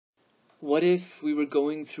What if we were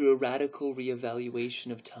going through a radical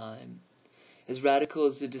reevaluation of time, as radical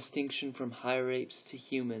as the distinction from higher apes to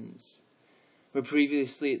humans? Where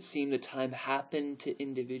previously it seemed that time happened to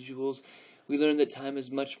individuals, we learned that time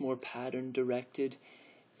is much more pattern-directed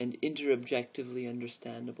and interobjectively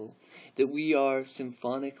understandable, that we are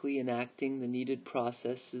symphonically enacting the needed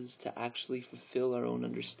processes to actually fulfill our own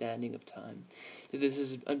understanding of time, that this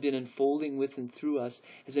has been unfolding with and through us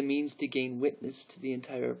as a means to gain witness to the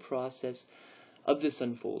entire process of this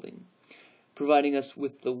unfolding, providing us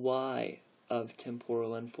with the why of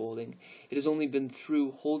temporal unfolding. It has only been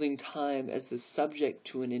through holding time as the subject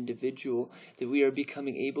to an individual that we are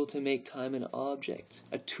becoming able to make time an object,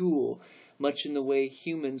 a tool, much in the way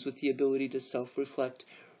humans with the ability to self-reflect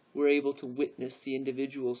were able to witness the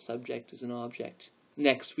individual subject as an object.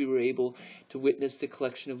 Next, we were able to witness the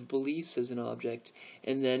collection of beliefs as an object,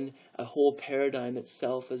 and then a whole paradigm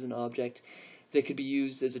itself as an object that could be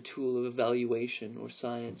used as a tool of evaluation or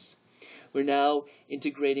science. We're now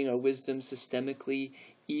integrating our wisdom systemically,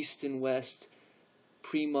 East and West,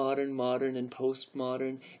 pre-modern, modern, and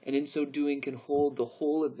postmodern, and in so doing can hold the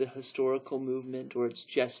whole of the historical movement or its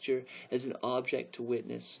gesture as an object to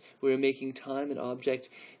witness. We are making time an object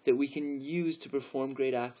that we can use to perform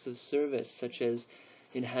great acts of service, such as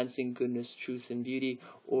enhancing goodness, truth, and beauty,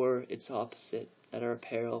 or its opposite, at our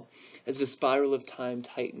peril. As the spiral of time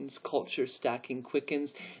tightens, culture stacking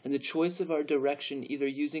quickens, and the choice of our direction, either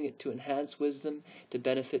using it to enhance wisdom, to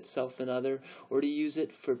benefit self and other, or to use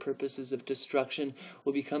it for purposes of destruction,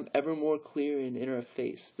 will become ever more clear and in our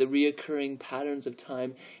face. The reoccurring patterns of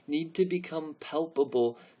time need to become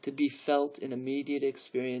palpable, to be felt in immediate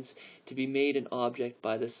experience, to be made an object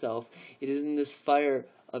by the self. It is in this fire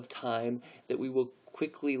of time that we will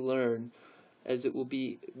quickly learn, as it will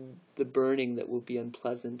be the burning that will be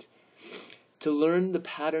unpleasant. To learn the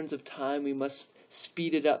patterns of time, we must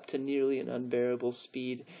speed it up to nearly an unbearable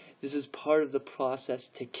speed. This is part of the process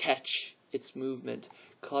to catch its movement,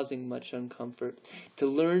 causing much uncomfort. To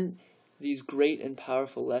learn these great and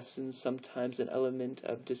powerful lessons, sometimes an element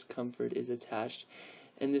of discomfort is attached,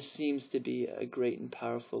 and this seems to be a great and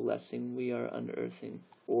powerful lesson we are unearthing,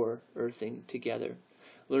 or earthing together.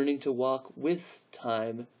 Learning to walk with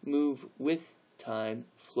time, move with time,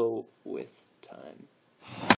 flow with time.